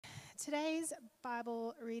Today's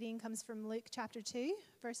Bible reading comes from Luke chapter 2,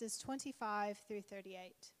 verses 25 through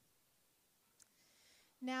 38.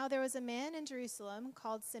 Now there was a man in Jerusalem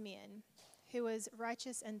called Simeon, who was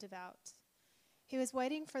righteous and devout. He was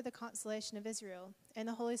waiting for the consolation of Israel, and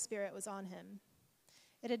the Holy Spirit was on him.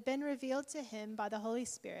 It had been revealed to him by the Holy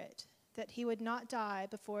Spirit that he would not die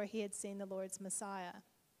before he had seen the Lord's Messiah.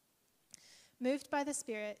 Moved by the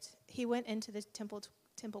Spirit, he went into the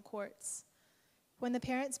temple courts. When the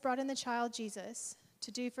parents brought in the child Jesus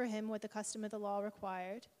to do for him what the custom of the law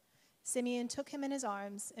required, Simeon took him in his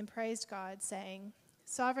arms and praised God, saying,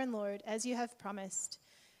 "Sovereign Lord, as you have promised,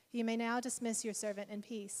 you may now dismiss your servant in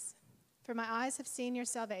peace. For my eyes have seen your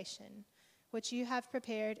salvation, which you have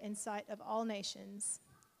prepared in sight of all nations,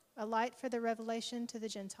 a light for the revelation to the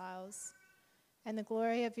Gentiles, and the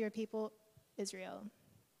glory of your people Israel."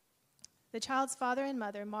 The child's father and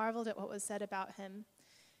mother marveled at what was said about him.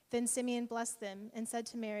 Then Simeon blessed them and said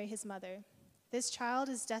to Mary, his mother, "This child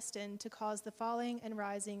is destined to cause the falling and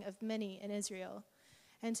rising of many in Israel,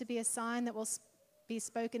 and to be a sign that will be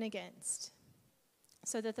spoken against,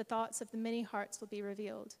 so that the thoughts of the many hearts will be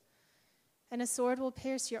revealed. And a sword will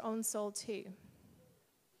pierce your own soul too."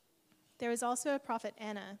 There was also a prophet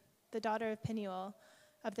Anna, the daughter of Penuel,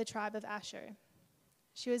 of the tribe of Asher.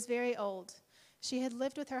 She was very old. She had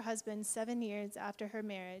lived with her husband 7 years after her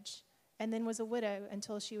marriage, and then was a widow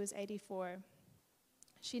until she was 84.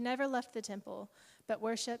 She never left the temple, but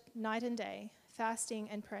worshipped night and day, fasting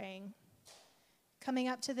and praying. Coming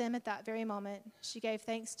up to them at that very moment, she gave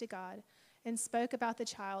thanks to God and spoke about the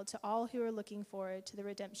child to all who were looking forward to the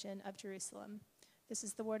redemption of Jerusalem. This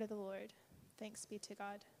is the word of the Lord. Thanks be to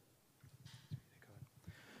God.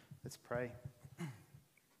 Let's pray.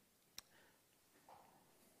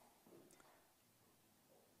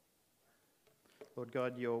 Lord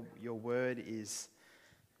God, your word is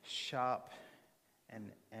sharp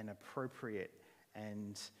and appropriate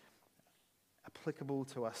and applicable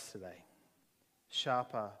to us today.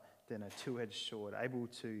 Sharper than a two-edged sword, able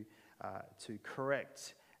to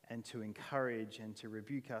correct and to encourage and to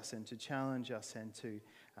rebuke us and to challenge us and to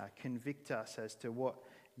convict us as to what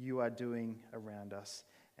you are doing around us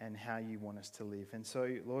and how you want us to live. And so,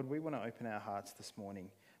 Lord, we want to open our hearts this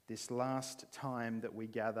morning, this last time that we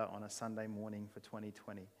gather on a Sunday morning for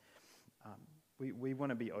 2020. We want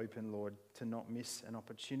to be open, Lord, to not miss an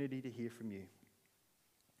opportunity to hear from you,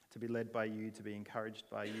 to be led by you, to be encouraged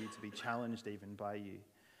by you, to be challenged even by you.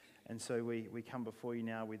 And so we come before you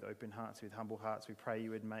now with open hearts, with humble hearts. We pray you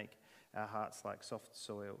would make our hearts like soft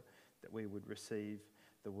soil, that we would receive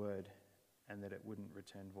the word and that it wouldn't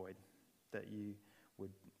return void, that you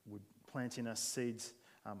would plant in us seeds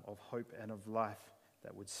of hope and of life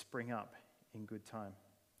that would spring up in good time.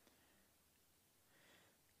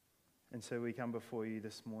 And so we come before you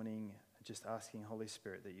this morning just asking, Holy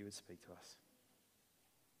Spirit, that you would speak to us.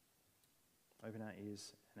 Open our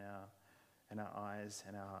ears and our eyes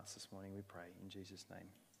and our hearts this morning, we pray, in Jesus'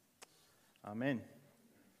 name. Amen.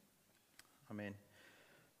 Amen.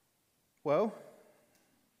 Well,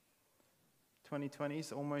 2020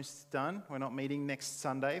 is almost done. We're not meeting next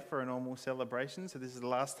Sunday for a normal celebration, so this is the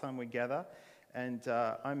last time we gather. And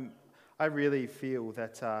I really feel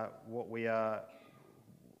that what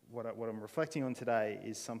I'm reflecting on today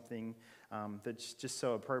is something that's just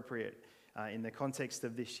so appropriate in the context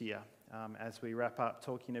of this year, as we wrap up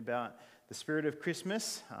talking about the spirit of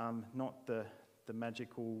Christmas, not the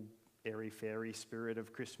magical, airy-fairy spirit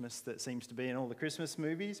of Christmas that seems to be in all the Christmas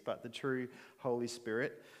movies, but the true Holy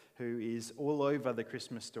Spirit, who is all over the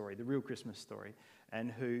Christmas story, the real Christmas story, and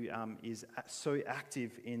who is so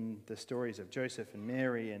active in the stories of Joseph and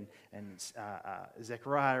Mary and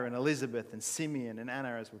Zechariah and Elizabeth and Simeon and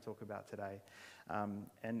Anna, as we'll talk about today.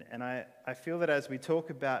 And I feel that as we talk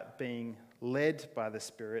about being led by the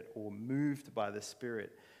Spirit or moved by the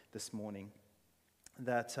Spirit this morning,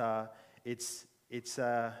 that it's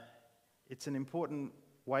an important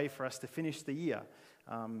way for us to finish the year.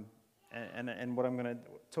 And what I'm going to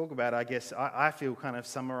talk about, I guess, I feel kind of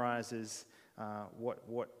summarizes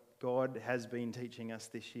what God has been teaching us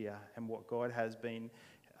this year and what God has been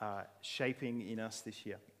shaping in us this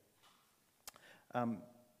year.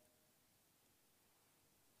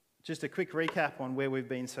 Just a quick recap on where we've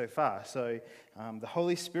been so far. So the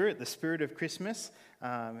Holy Spirit, the Spirit of Christmas,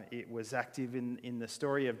 it was active in the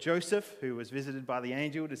story of Joseph, who was visited by the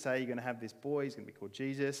angel to say, you're going to have this boy, he's going to be called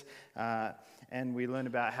Jesus. And we learn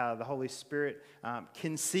about how the Holy Spirit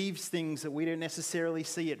conceives things that we don't necessarily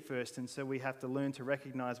see at first. And so we have to learn to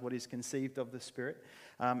recognize what is conceived of the Spirit.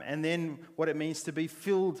 And then what it means to be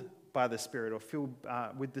filled by the Spirit, or filled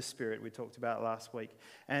with the Spirit, we talked about last week.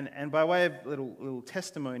 And by way of little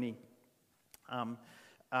testimony,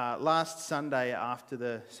 last Sunday after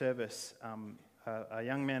the service, a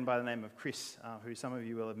young man by the name of Chris, who some of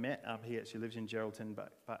you will have met, he actually lives in Geraldton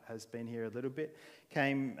but has been here a little bit,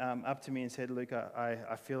 came up to me and said, "Luke,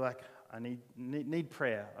 I feel like I need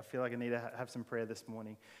prayer. I feel like I need to have some prayer this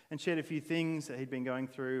morning." And shared a few things that he'd been going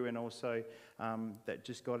through, and also that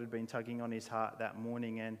just God had been tugging on his heart that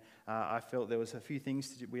morning. And I felt there was a few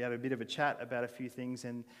things. We had a bit of a chat about a few things,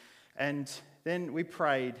 and then we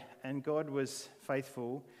prayed, and God was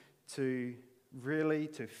faithful to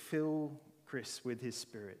fill Chris with his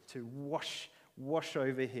Spirit, to wash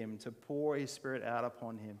over him, to pour his Spirit out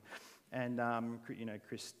upon him. And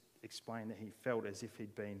Chris explained that he felt as if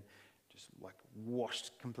he'd been just like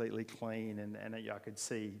washed completely clean, and I could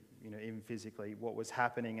see, even physically, what was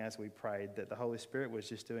happening as we prayed, that the Holy Spirit was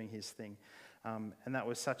just doing his thing. And that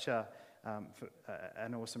was such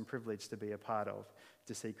an awesome privilege to be a part of,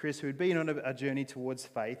 to see Chris, who had been on a journey towards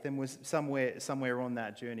faith and was somewhere on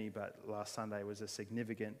that journey, but last Sunday was a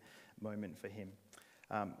significant moment for him.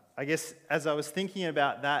 I guess as I was thinking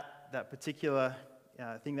about that particular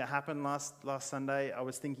thing that happened last Sunday, I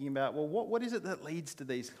was thinking about, well, what is it that leads to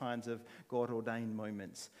these kinds of God-ordained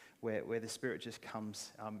moments where the Spirit just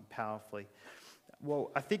comes powerfully?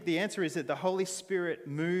 Well, I think the answer is that the Holy Spirit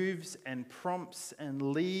moves and prompts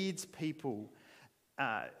and leads people,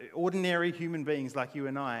 ordinary human beings like you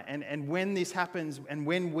and I. And when this happens and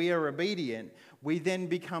when we are obedient, we then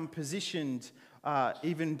become positioned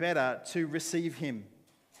even better to receive Him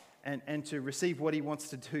and to receive what He wants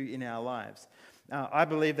to do in our lives. I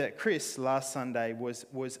believe that Chris last Sunday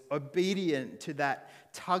was obedient to that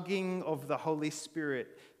tugging of the Holy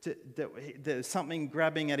Spirit. There's something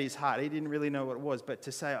grabbing at his heart. He didn't really know what it was, but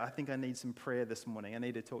to say, "I think I need some prayer this morning. I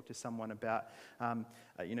need to talk to someone about,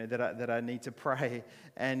 that I need to pray."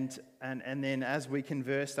 And then as we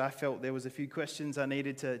conversed, I felt there was a few questions I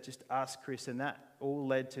needed to just ask Chris, and that all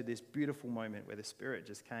led to this beautiful moment where the Spirit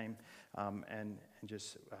just came, and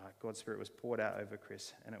just God's Spirit was poured out over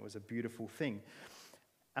Chris, and it was a beautiful thing.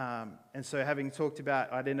 And so having talked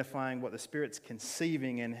about identifying what the Spirit's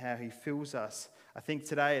conceiving and how He fills us, I think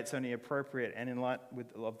today it's only appropriate, and in light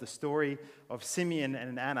of the story of Simeon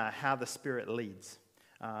and Anna, how the Spirit leads.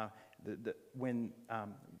 When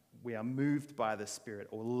we are moved by the Spirit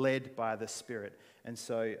or led by the Spirit. And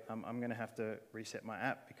so I'm going to have to reset my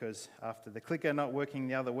app, because after the clicker not working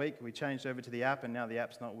the other week, we changed over to the app, and now the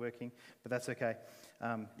app's not working. But that's okay.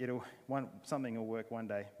 Something will work one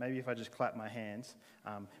day. Maybe if I just clap my hands,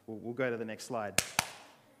 we'll go to the next slide.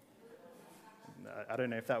 I don't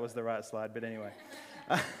know if that was the right slide, but anyway.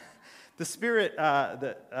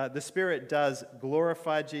 The Spirit does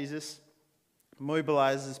glorify Jesus,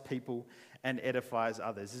 mobilizes people, and edifies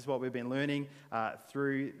others. This is what we've been learning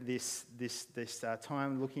through this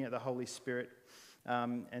time, looking at the Holy Spirit.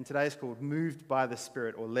 And today is called Moved by the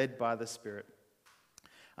Spirit, or Led by the Spirit.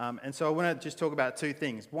 And so I want to just talk about two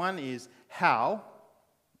things. One is how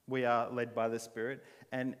we are led by the Spirit,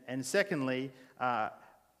 and secondly,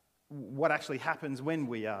 what actually happens when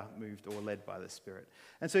we are moved or led by the Spirit.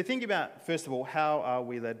 And so think about, first of all, how are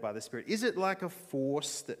we led by the Spirit? Is it like a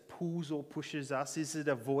force that pulls or pushes us? Is it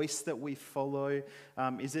a voice that we follow?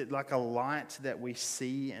 Is it like a light that we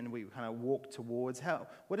see and we kind of walk towards?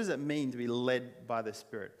 What does it mean to be led by the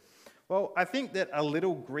Spirit? Well, I think that a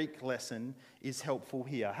little Greek lesson is helpful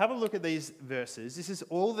here. Have a look at these verses. This is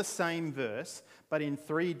all the same verse, but in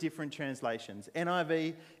three different translations.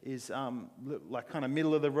 NIV is like kind of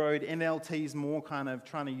middle of the road. NLT is more kind of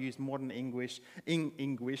trying to use modern English, and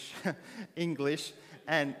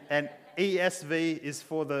ESV is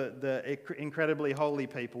for the incredibly holy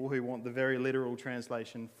people who want the very literal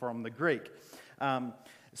translation from the Greek.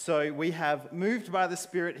 So we have moved by the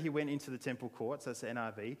Spirit, he went into the temple courts, that's the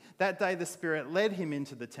NIV. That day the Spirit led him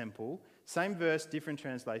into the temple, same verse, different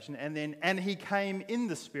translation, and he came in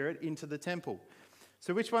the Spirit into the temple.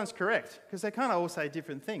 So which one's correct? Because they kind of all say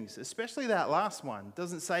different things, especially that last one. It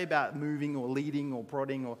doesn't say about moving or leading or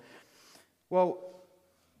prodding or... Well,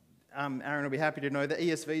 Aaron will be happy to know that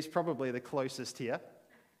ESV is probably the closest here.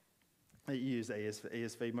 You use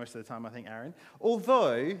ESV most of the time, I think, Aaron.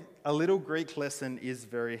 Although a little Greek lesson is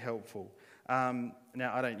very helpful.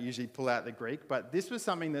 Now, I don't usually pull out the Greek, but this was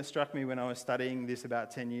something that struck me when I was studying this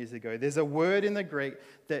about 10 years ago. There's a word in the Greek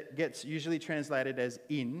that gets usually translated as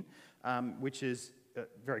in, which is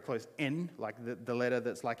very close, N, like the letter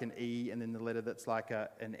that's like an E, and then the letter that's like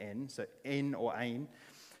an N, so N or ain.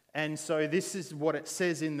 And so this is what it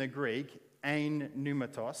says in the Greek, ein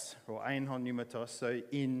pneumatos, or ein hon pneumatos, so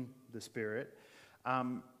in the Spirit.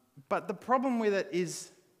 But the problem with it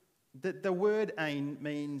is that the word ein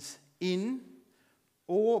means in,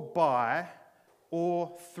 or by,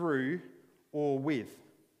 or through, or with.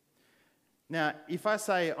 Now, if I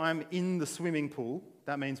say I'm in the swimming pool,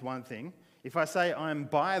 that means one thing. If I say I'm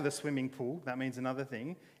by the swimming pool, that means another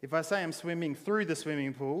thing. If I say I'm swimming through the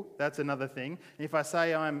swimming pool, that's another thing. If I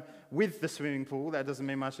say I'm with the swimming pool, that doesn't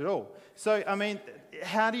mean much at all. So, I mean,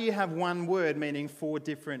 how do you have one word meaning 4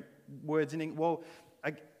 different words in English? Well,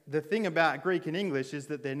 the thing about Greek and English is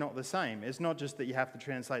that they're not the same. It's not just that you have to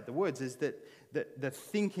translate the words, it's that the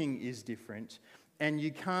thinking is different. And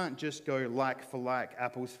you can't just go like for like,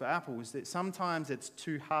 apples for apples. Sometimes it's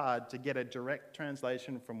too hard to get a direct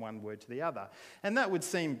translation from one word to the other. And that would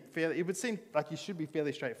seem it would seem like you should be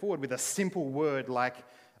fairly straightforward with a simple word like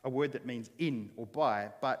a word that means in or by.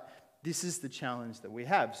 But this is the challenge that we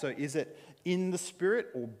have. So is it in the Spirit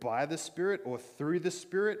or by the Spirit or through the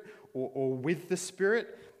Spirit or with the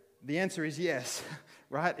Spirit? The answer is yes,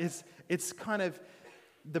 right? It's kind of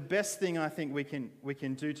the best thing I think we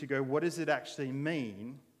can do to go, what does it actually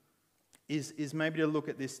mean, is maybe to look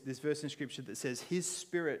at this verse in Scripture that says, His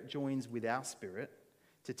Spirit joins with our spirit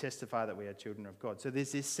to testify that we are children of God. So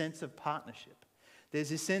there's this sense of partnership. There's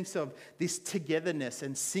this sense of this togetherness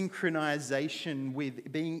and synchronization with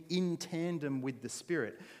being in tandem with the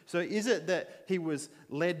Spirit. So is it that he was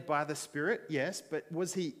led by the Spirit? Yes. But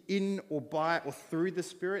was he in or by or through the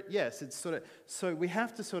Spirit? Yes. It's so we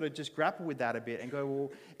have to sort of just grapple with that a bit and go,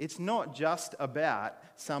 well, it's not just about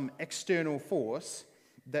some external force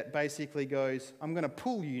that basically goes, I'm going to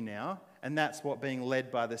pull you now, and that's what being led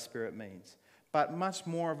by the Spirit means. But much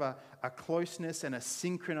more of a closeness and a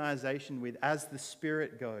synchronization with, as the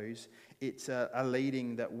Spirit goes, it's a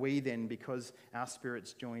leading that we then, because our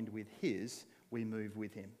Spirit's joined with His, we move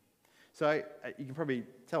with Him. So you can probably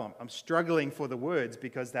tell I'm struggling for the words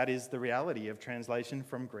because that is the reality of translation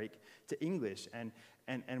from Greek to English.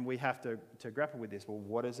 And we have to grapple with this. Well,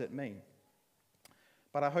 what does it mean?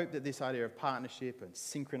 But I hope that this idea of partnership and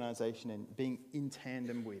synchronization and being in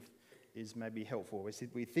tandem with is maybe helpful as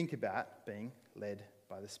we think about being led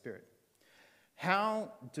by the Spirit.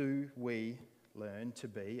 How do we learn to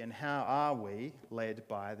be, and how are we led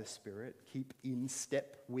by the Spirit? Keep in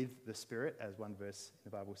step with the Spirit, as one verse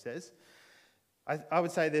in the Bible says. I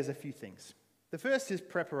would say there's a few things. The first is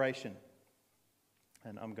preparation.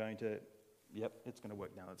 And I'm going to, yep, it's going to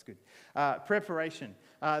work now, that's good. Preparation.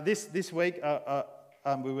 This week,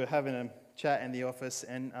 we were having a chat in the office,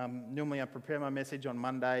 and normally I prepare my message on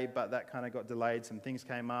Monday, but that kind of got delayed. Some things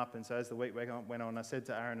came up, and so as the week went on, I said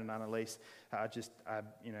to Aaron and Annalise, I'm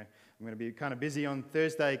going to be kind of busy on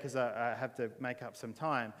Thursday because I have to make up some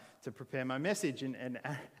time to prepare my message. And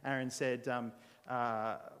Aaron said,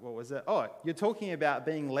 what was it? Oh, you're talking about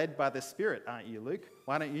being led by the Spirit, aren't you, Luke?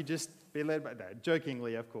 Why don't you just be led by... No,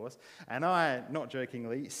 jokingly, of course. And I, not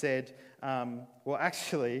jokingly, said, well,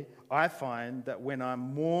 actually, I find that when I'm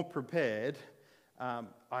more prepared,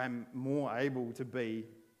 I'm more able to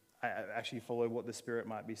actually follow what the Spirit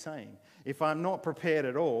might be saying. If I'm not prepared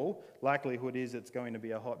at all, likelihood is it's going to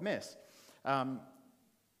be a hot mess.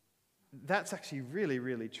 That's actually really,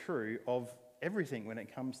 really true of everything when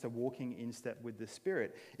it comes to walking in step with the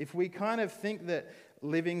Spirit. If we kind of think that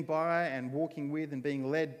living by and walking with and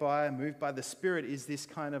being led by and moved by the Spirit is this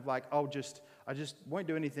kind of like, I just won't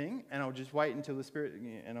do anything and I'll just wait until the Spirit,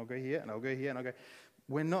 and I'll go here and I'll go here and I'll go.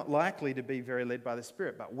 We're not likely to be very led by the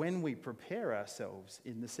Spirit. But when we prepare ourselves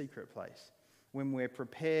in the secret place, when we're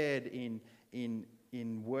prepared in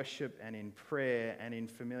worship and in prayer and in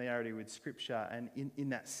familiarity with Scripture and in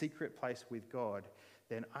that secret place with God,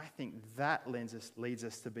 then I think that leads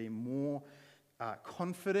us to be more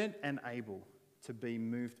confident and able to be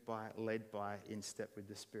moved by, led by, in step with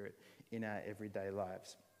the Spirit in our everyday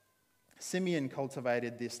lives. Simeon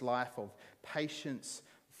cultivated this life of patience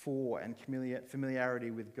for and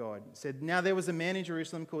familiarity with God. It said, now there was a man in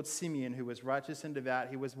Jerusalem called Simeon who was righteous and devout.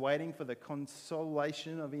 He was waiting for the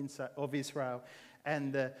consolation of Israel,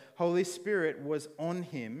 and the Holy Spirit was on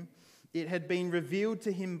him. It had been revealed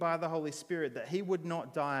to him by the Holy Spirit that he would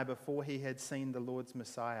not die before he had seen the Lord's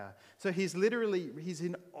Messiah. So he's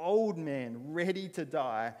an old man ready to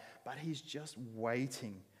die, but he's just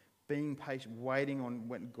waiting, being patient, waiting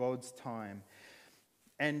on God's time.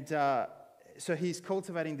 And so he's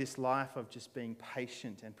cultivating this life of just being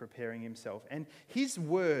patient and preparing himself. And his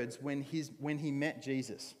words when he met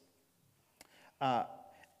Jesus,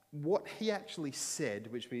 what he actually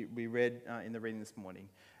said, which we read in the reading this morning,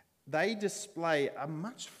 they display a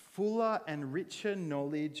much fuller and richer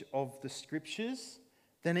knowledge of the Scriptures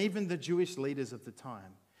than even the Jewish leaders of the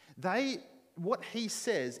time. What he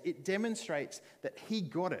says, it demonstrates that he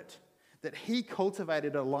got it, that he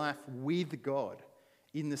cultivated a life with God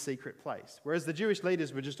in the secret place. Whereas the Jewish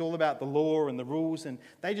leaders were just all about the law and the rules, and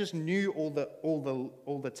they just knew all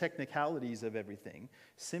the technicalities of everything.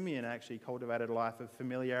 Simeon actually cultivated a life of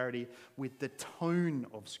familiarity with the tone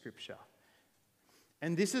of Scripture.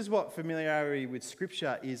 And this is what familiarity with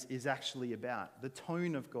Scripture is actually about, the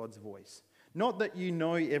tone of God's voice. Not that you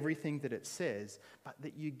know everything that it says, but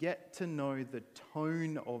that you get to know the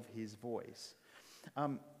tone of his voice.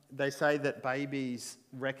 They say that babies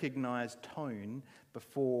recognize tone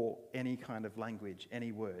before any kind of language,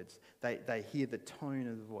 any words. They hear the tone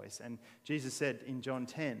of the voice. And Jesus said in John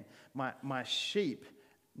 10, my sheep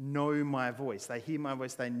know my voice. They hear my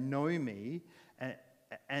voice, they know me.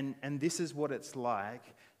 And this is what it's like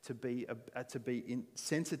to be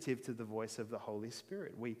sensitive to the voice of the Holy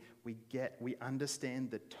Spirit. We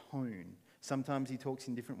understand the tone. Sometimes he talks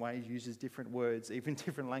in different ways, uses different words, even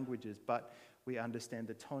different languages, but we understand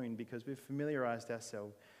the tone because we've familiarized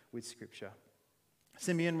ourselves with Scripture.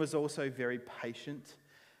 Simeon was also very patient,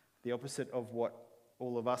 the opposite of what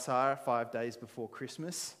all of us are 5 days before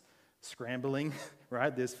Christmas. Scrambling,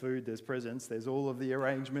 right? There's food, there's presents, there's all of the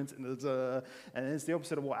arrangements, and it's the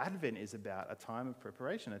opposite of what Advent is about, a time of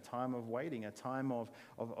preparation, a time of waiting, a time of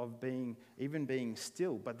being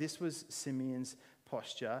still. But this was Simeon's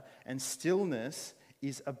posture, and stillness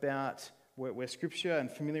is about, where Scripture and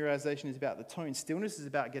familiarization is about the tone, stillness is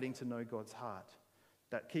about getting to know God's heart.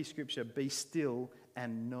 That key Scripture, be still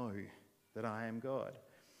and know that I am God.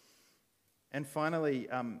 And finally,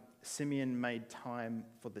 Simeon made time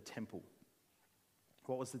for the temple.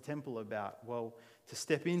 What was the temple about? Well, to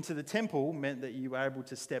step into the temple meant that you were able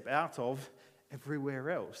to step out of everywhere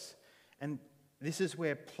else. And this is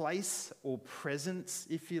where place or presence,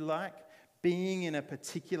 if you like, being in a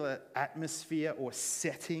particular atmosphere or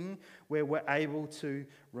setting where we're able to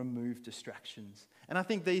remove distractions. And I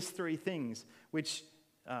think these three things, which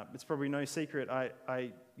it's probably no secret,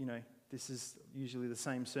 this is usually the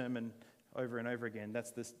same sermon over and over again.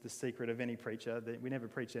 That's the secret of any preacher. We never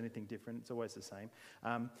preach anything different. It's always the same.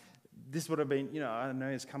 This would have been, I know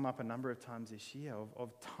it's come up a number of times this year,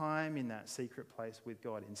 of time in that secret place with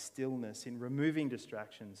God, in stillness, in removing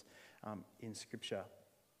distractions in Scripture.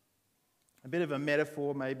 A bit of a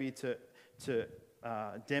metaphor maybe to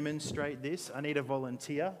demonstrate this. I need a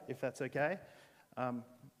volunteer, if that's okay.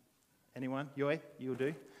 Anyone? Yoi, you'll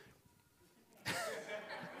do.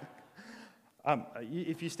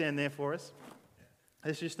 If you stand there for us,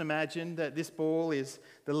 let's just imagine that this ball is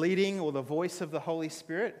the leading or the voice of the Holy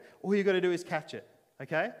Spirit. All you've got to do is catch it,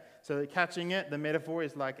 okay? So catching it, the metaphor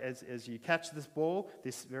is like as you catch this ball,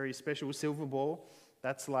 this very special silver ball,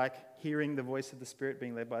 that's like hearing the voice of the Spirit,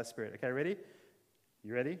 being led by the Spirit. Okay, ready?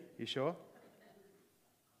 You ready? You sure?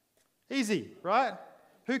 Easy, right?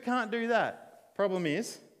 Who can't do that? Problem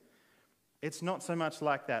is, it's not so much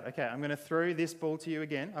like that. Okay, I'm going to throw this ball to you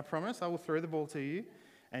again. I promise I will throw the ball to you.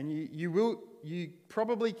 And you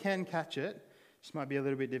probably can catch it. Just might be a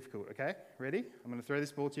little bit difficult, okay? Ready? I'm going to throw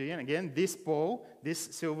this ball to you again. Again, this ball, this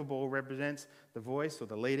silver ball represents the voice or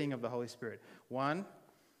the leading of the Holy Spirit. 1,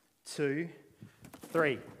 2,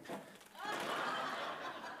 3.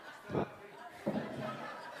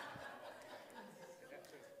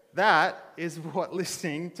 That is what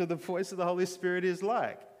listening to the voice of the Holy Spirit is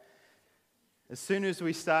like. As soon as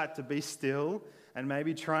we start to be still and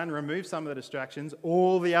maybe try and remove some of the distractions,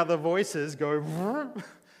 all the other voices go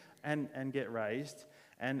and get raised.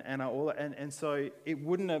 And so it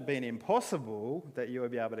wouldn't have been impossible that you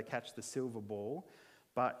would be able to catch the silver ball,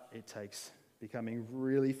 but it takes becoming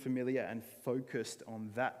really familiar and focused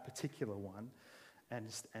on that particular one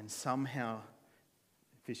and somehow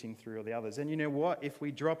fishing through all the others. And you know what? If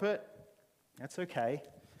we drop it, that's okay.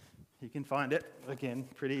 You can find it, again,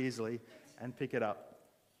 pretty easily and pick it up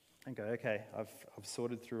and go, okay, I've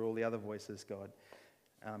sorted through all the other voices, God,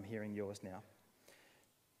 and I'm hearing yours now.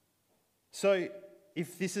 So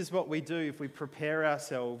if this is what we do, if we prepare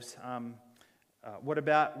ourselves, what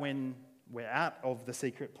about when we're out of the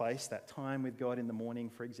secret place, that time with God in the morning,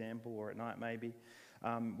 for example, or at night maybe?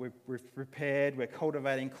 We're prepared, we're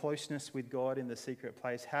cultivating closeness with God in the secret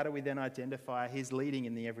place. How do we then identify His leading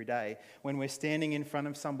in the everyday? When we're standing in front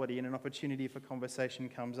of somebody and an opportunity for conversation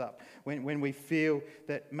comes up, when we feel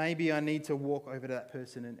that maybe I need to walk over to that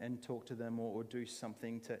person and talk to them or do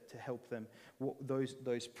something to help them,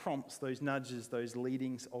 those prompts, those nudges, those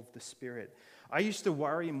leadings of the Spirit. I used to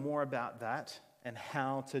worry more about that and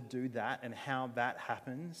how to do that and how that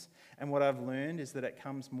happens. And what I've learned is that it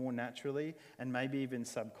comes more naturally and maybe even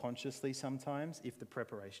subconsciously sometimes if the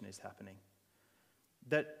preparation is happening.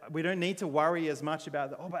 That we don't need to worry as much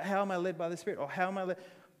about, but how am I led by the Spirit? Or how am I led?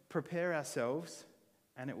 Prepare ourselves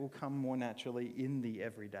and it will come more naturally in the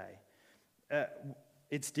everyday.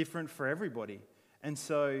 It's different for everybody. And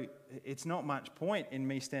so it's not much point in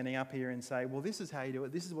me standing up here and say, well, this is how you do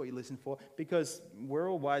it, this is what you listen for, because we're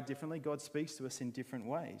all wired differently. God speaks to us in different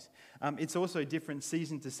ways. It's also different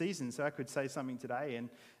season to season, so I could say something today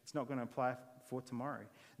and it's not going to apply for tomorrow.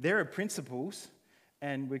 There are principles,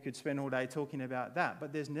 and we could spend all day talking about that,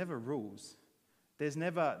 but there's never rules. There's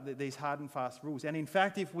never these hard and fast rules. And in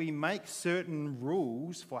fact, if we make certain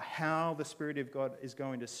rules for how the Spirit of God is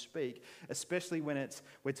going to speak, especially when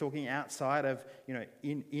we're talking outside of,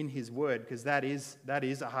 in His Word, because that is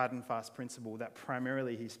a hard and fast principle that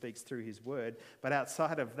primarily He speaks through His Word. But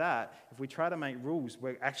outside of that, if we try to make rules,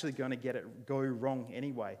 we're actually going to get it go wrong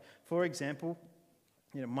anyway. For example,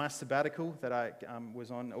 my sabbatical that I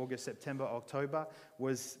was on August, September, October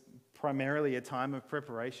was primarily a time of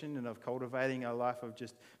preparation and of cultivating a life of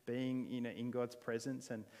just being in God's presence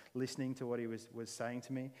and listening to what He was saying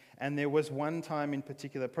to me. And there was one time in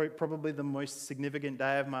particular, probably the most significant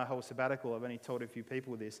day of my whole sabbatical. I've only told a few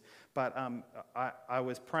people this, but I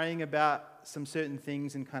was praying about some certain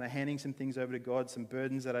things and kind of handing some things over to God, some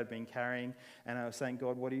burdens that I'd been carrying, and I was saying,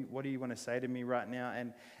 God, what do you want to say to me right now?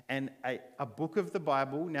 And a book of the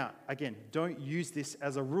Bible, now again, don't use this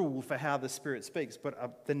as a rule for how the Spirit speaks,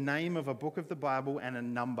 but the name of a book of the Bible and a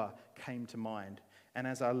number came to mind. And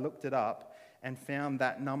as I looked it up and found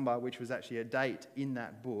that number, which was actually a date in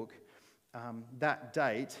that book, that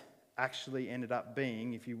date actually ended up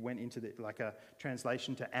being, if you went into like a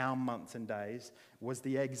translation to our months and days, was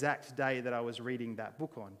the exact day that I was reading that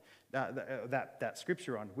book on, that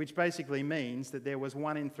scripture on, which basically means that there was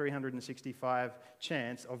 1 in 365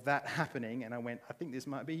 chance of that happening. And I went, I think this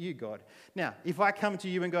might be you, God. Now, if I come to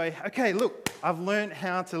you and go, okay, look, I've learned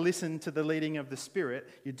how to listen to the leading of the Spirit.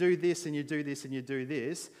 You do this and you do this and you do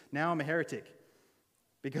this. Now I'm a heretic.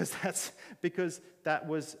 Because that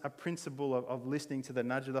was a principle of listening to the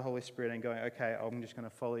nudge of the Holy Spirit and going, okay, I'm just going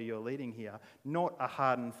to follow your leading here. Not a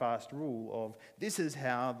hard and fast rule of this is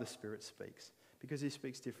how the Spirit speaks. Because He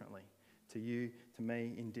speaks differently to you, to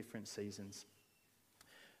me, in different seasons.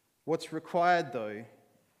 What's required, though,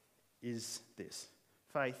 is this: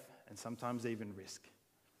 faith and sometimes even risk.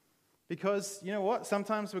 Because, you know what?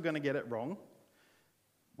 Sometimes we're going to get it wrong.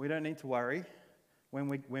 We don't need to worry when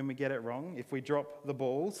we get it wrong. If we drop the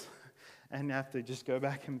balls and have to just go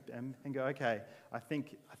back and go, okay, I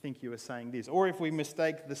think you were saying this. Or if we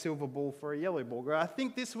mistake the silver ball for a yellow ball, go, I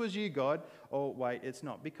think this was you, God. Oh, wait, it's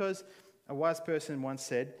not. Because a wise person once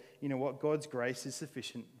said, you know what, God's grace is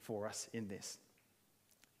sufficient for us in this.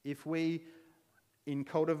 If we, in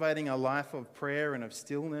cultivating a life of prayer and of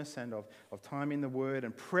stillness and of time in the Word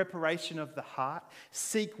and preparation of the heart,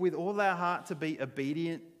 seek with all our heart to be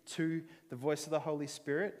obedient to the voice of the Holy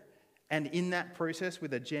Spirit, and in that process,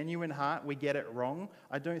 with a genuine heart, we get it wrong,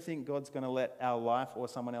 I don't think God's going to let our life or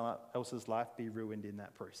someone else's life be ruined in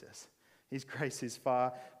that process. His grace is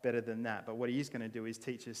far better than that. But what He is going to do is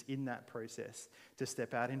teach us in that process to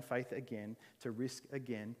step out in faith again, to risk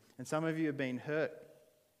again. And some of you have been hurt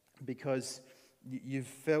because you've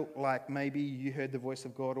felt like maybe you heard the voice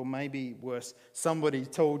of God, or maybe worse, somebody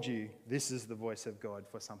told you this is the voice of God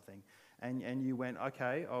for something. And you went,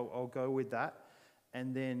 okay, I'll go with that.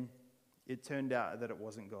 And then it turned out that it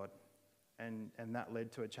wasn't God. And that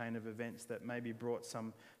led to a chain of events that maybe brought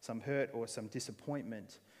some hurt or some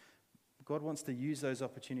disappointment. God wants to use those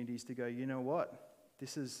opportunities to go, you know what?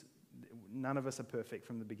 None of us are perfect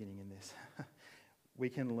from the beginning in this. We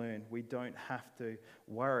can learn. We don't have to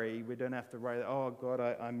worry. We don't have to worry, oh, God,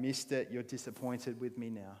 I missed it. You're disappointed with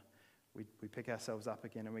me now. We pick ourselves up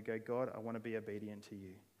again and we go, God, I want to be obedient to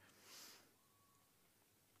you.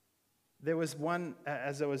 There was one,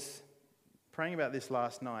 as I was praying about this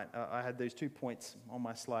last night, I had these 2 points on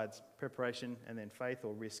my slides, preparation and then faith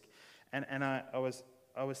or risk. And I was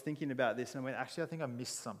thinking about this and I went, actually, I think I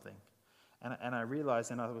missed something. And I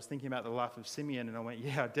realized, and I was thinking about the life of Simeon, and I went,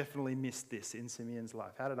 yeah, I definitely missed this in Simeon's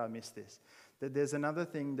life. How did I miss this? That there's another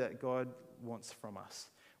thing that God wants from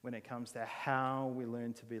us when it comes to how we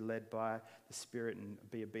learn to be led by the Spirit and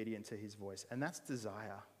be obedient to His voice, and that's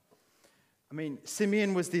desire. I mean,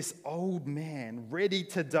 Simeon was this old man ready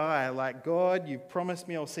to die. Like, God, you've promised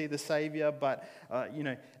me I'll see the Savior, but,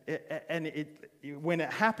 when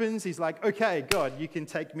it happens, he's like, okay, God, you can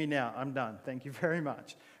take me now. I'm done. Thank you very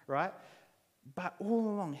much, right? But all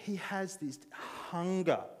along, he has this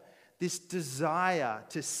hunger, this desire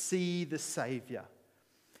to see the Savior.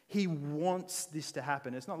 He wants this to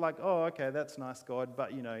happen. It's not like, oh, okay, that's nice, God,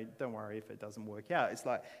 but, don't worry if it doesn't work out. It's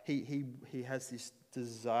like he has this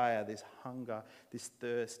desire, this hunger, this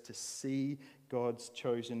thirst to see God's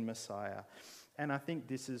chosen Messiah. And I think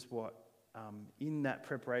this is what in that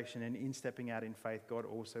preparation and in stepping out in faith, God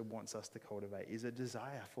also wants us to cultivate is a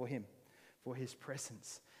desire for him, for his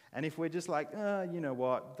presence. And if we're just like, you know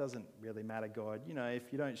what, doesn't really matter, God. You know,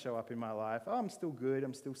 if you don't show up in my life, I'm still good,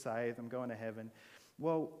 I'm still saved, I'm going to heaven.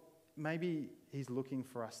 Well, maybe he's looking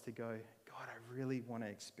for us to go, God, I really want to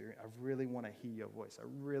experience, I really want to hear your voice. I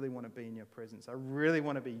really want to be in your presence. I really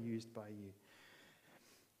want to be used by you.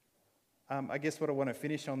 I guess what I want to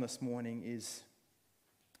finish on this morning is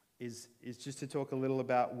just to talk a little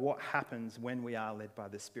about what happens when we are led by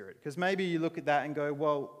the Spirit. Because maybe you look at that and go,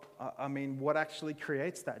 well, I mean, what actually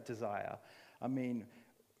creates that desire? I mean,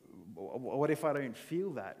 what if I don't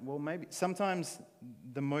feel that? Well, maybe sometimes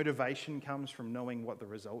the motivation comes from knowing what the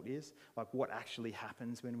result is, like what actually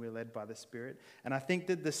happens when we're led by the Spirit. And I think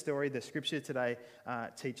that the scripture today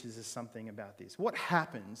teaches us something about this. What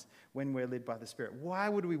happens when we're led by the Spirit? Why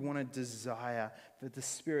would we want to desire for the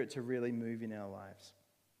Spirit to really move in our lives?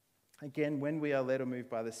 Again, when we are led or moved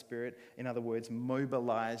by the Spirit, in other words,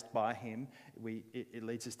 mobilized by him, it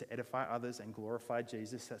leads us to edify others and glorify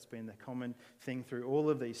Jesus. That's been the common thing through all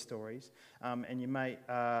of these stories. And you may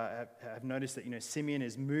have noticed that, Simeon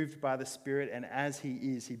is moved by the Spirit, and as he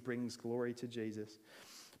is, he brings glory to Jesus.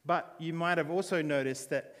 But you might have also noticed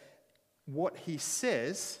that what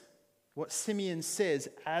Simeon says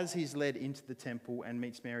as he's led into the temple and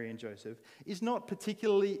meets Mary and Joseph is not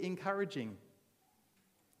particularly encouraging.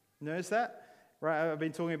 Notice that? Right, I've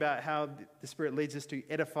been talking about how the Spirit leads us to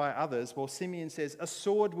edify others. Well, Simeon says, a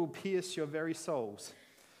sword will pierce your very souls.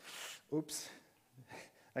 Oops.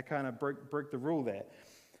 I kind of broke the rule there.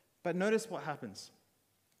 But notice what happens.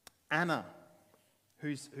 Anna,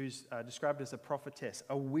 who's described as a prophetess,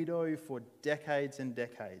 a widow for decades and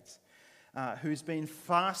decades, who's been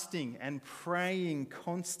fasting and praying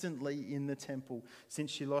constantly in the temple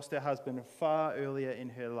since she lost her husband far earlier in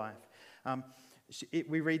her life.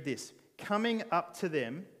 We read this, coming up to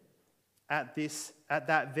them at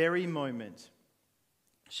that very moment,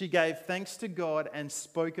 she gave thanks to God and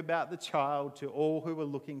spoke about the child to all who were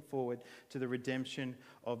looking forward to the redemption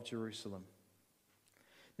of Jerusalem.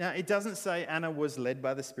 Now, it doesn't say Anna was led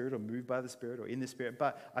by the Spirit or moved by the Spirit or in the Spirit,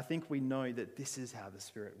 but I think we know that this is how the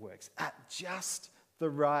Spirit works, at just the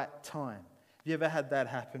right time. Have you ever had that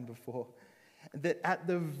happen before? That at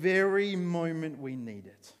the very moment we need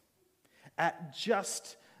it, at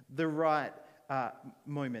just the right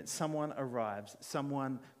moment, someone arrives,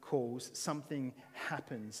 someone calls, something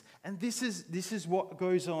happens. And this is what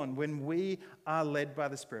goes on when we are led by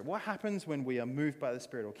the Spirit. What happens when we are moved by the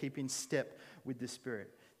Spirit or keep in step with the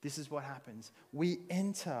Spirit? This is what happens. We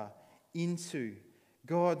enter into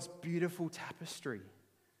God's beautiful tapestry,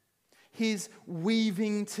 his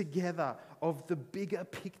weaving together of the bigger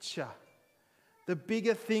picture, the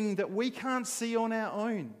bigger thing that we can't see on our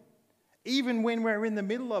own. Even when we're in the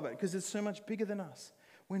middle of it, because it's so much bigger than us.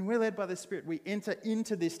 When we're led by the Spirit, we enter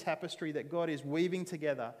into this tapestry that God is weaving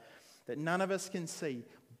together, that none of us can see,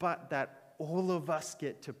 but that all of us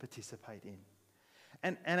get to participate in.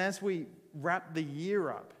 And as we wrap the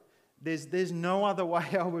year up, there's no other way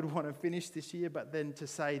I would want to finish this year but then to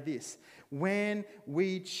say this. When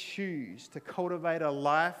we choose to cultivate a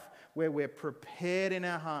life where we're prepared in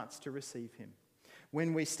our hearts to receive him,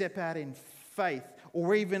 when we step out in faith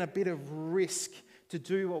or even a bit of risk to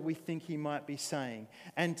do what we think he might be saying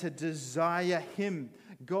and to desire him,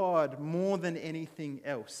 God, more than anything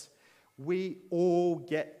else, we all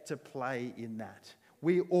get to play in that.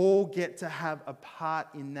 We all get to have a part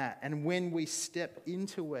in that. And when we step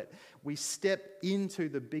into it, we step into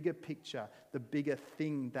the bigger picture, the bigger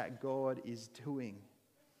thing that God is doing,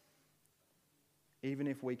 even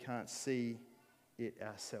if we can't see it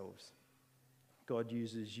ourselves. God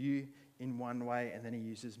uses you in one way, and then he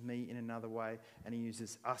uses me in another way, and he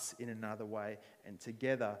uses us in another way, and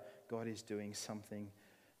together God is doing something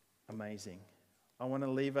amazing. I want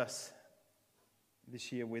to leave us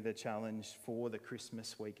this year with a challenge for the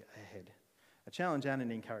Christmas week ahead. A challenge and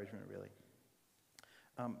an encouragement, really.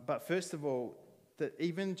 But first of all,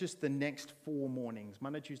 even just the next 4 mornings,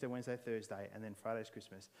 Monday, Tuesday, Wednesday, Thursday, and then Friday's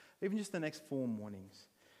Christmas, even just the next 4 mornings,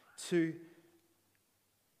 to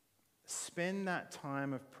spend that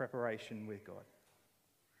time of preparation with God.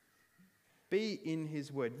 Be in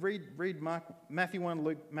his word. Read Matthew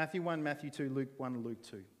 1, Matthew 2, Luke 1, Luke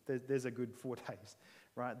 2. There's a good 4 days,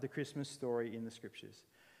 right? The Christmas story in the scriptures.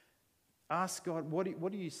 Ask God, what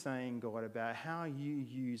are you saying, God, about how you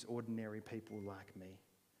use ordinary people like me?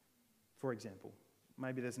 For example,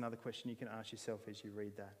 maybe there's another question you can ask yourself as you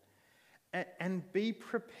read that. And be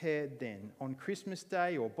prepared then on Christmas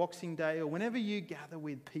Day or Boxing Day or whenever you gather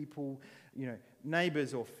with people,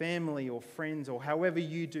 neighbours or family or friends or however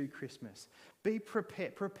you do Christmas. Be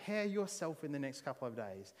prepared. Prepare yourself in the next couple of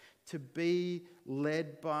days to be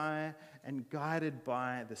led by and guided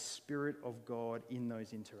by the Spirit of God in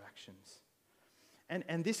those interactions.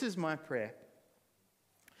 And this is my prayer,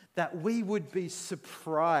 that we would be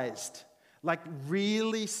surprised, like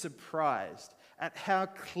really surprised, at how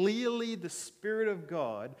clearly the Spirit of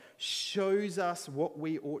God shows us what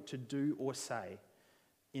we ought to do or say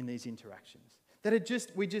in these interactions.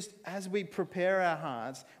 That we just, as we prepare our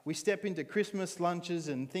hearts, we step into Christmas lunches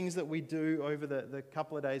and things that we do over the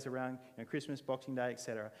couple of days around Christmas, Boxing Day,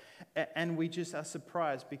 etc. And we just are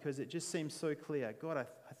surprised because it just seems so clear. God,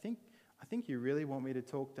 I think you really want me to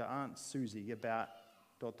talk to Aunt Susie about ...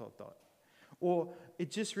 Or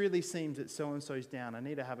it just really seems that so-and-so's down. I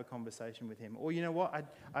need to have a conversation with him. Or you know what?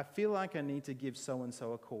 I feel like I need to give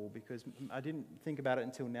so-and-so a call because I didn't think about it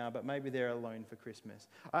until now, but maybe they're alone for Christmas.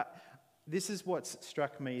 This is what's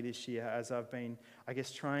struck me this year as I've been,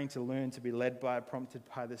 trying to learn to be led by, prompted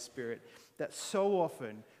by the Spirit, that so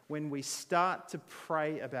often when we start to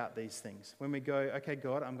pray about these things, when we go, okay,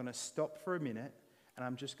 God, I'm going to stop for a minute and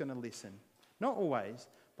I'm just going to listen. Not always,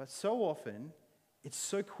 but so often it's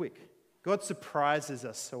so quick. God surprises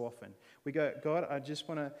us so often. We go, God, I just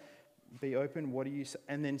want to be open. What do you say?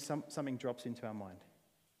 And then something drops into our mind.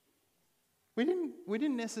 We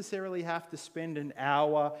didn't necessarily have to spend an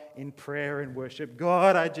hour in prayer and worship.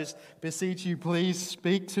 God, I just beseech you, please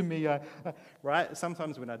speak to me. Right?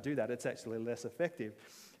 Sometimes when I do that, it's actually less effective.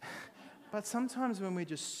 But sometimes when we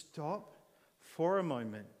just stop for a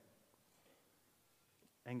moment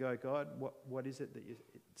and go, God, what is it that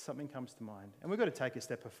something comes to mind? And we've got to take a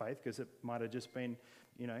step of faith because it might have just been,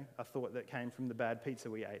 a thought that came from the bad pizza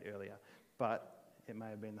we ate earlier. But it may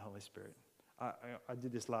have been the Holy Spirit. I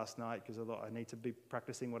did this last night because I thought I need to be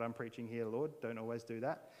practicing what I'm preaching here, Lord. Don't always do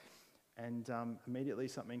that. And immediately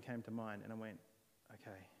something came to mind and I went,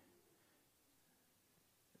 okay,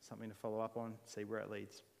 something to follow up on, see where it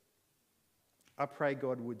leads. I pray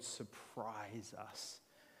God would surprise us,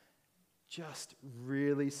 just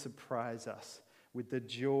really surprise us with the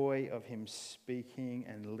joy of him speaking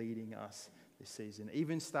and leading us this season,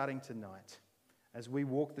 even starting tonight. As we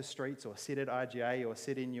walk the streets or sit at IGA or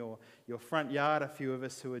sit in your front yard, a few of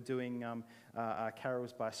us who are doing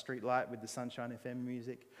carols by streetlight with the Sunshine FM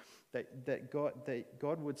music, that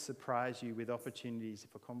God would surprise you with opportunities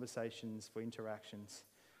for conversations, for interactions,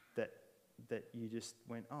 that you just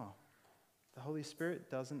went, oh, the Holy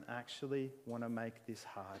Spirit doesn't actually want to make this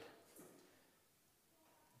hard.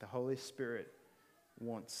 The Holy Spirit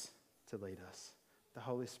wants to lead us. The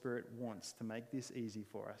Holy Spirit wants to make this easy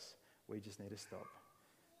for us. We just need to stop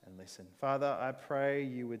and listen. Father, I pray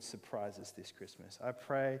you would surprise us this Christmas. I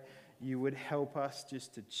pray you would help us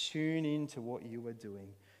just to tune into what you are doing,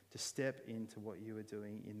 to step into what you are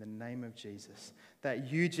doing in the name of Jesus.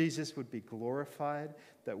 That you, Jesus, would be glorified,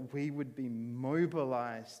 that we would be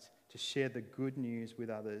mobilized to share the good news with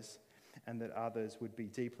others, and that others would be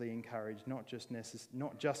deeply encouraged, not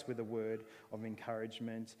just with a word of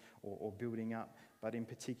encouragement or building up, but in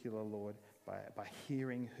particular, Lord, by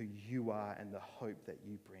hearing who you are and the hope that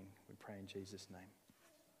you bring. We pray in Jesus' name.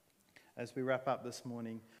 As we wrap up this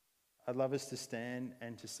morning, I'd love us to stand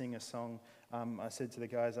and to sing a song. I said to the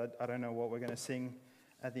guys, I don't know what we're going to sing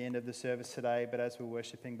at the end of the service today, but as we're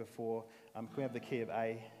worshipping before, can we have the key of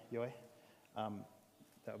A, Yoy?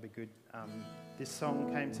 That would be good. This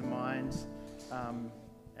song came to mind,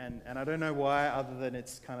 and I don't know why, other than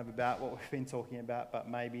it's kind of about what we've been talking about, but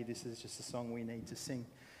maybe this is just a song we need to sing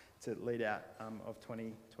to lead out of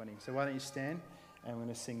 2020. So why don't you stand, and we're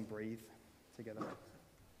going to sing Breathe together.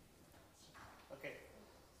 Okay.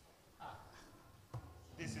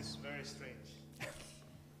 This is very strange.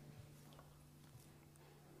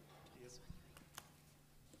 Yes.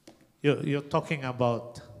 You're talking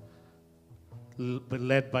about be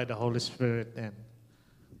led by the Holy Spirit and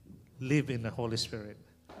live in the Holy Spirit.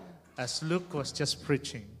 As Luke was just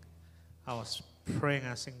preaching, I was praying,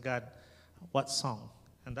 asking God, what song?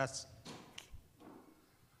 And I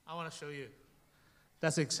want to show you.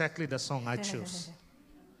 That's exactly the song I choose.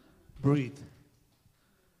 Breathe.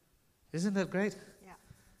 Isn't that great? Yeah.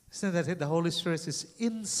 Isn't that it? The Holy Spirit is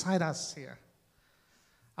inside us here.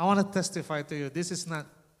 I want to testify to you. This is not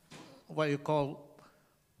what you call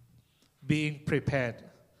being prepared.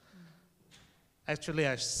 Actually,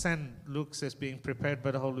 I send Luke as being prepared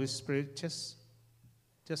by the Holy Spirit. Just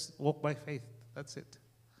walk by faith. That's it.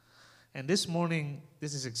 And this morning,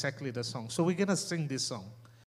 this is exactly the song. So we're going to sing this song.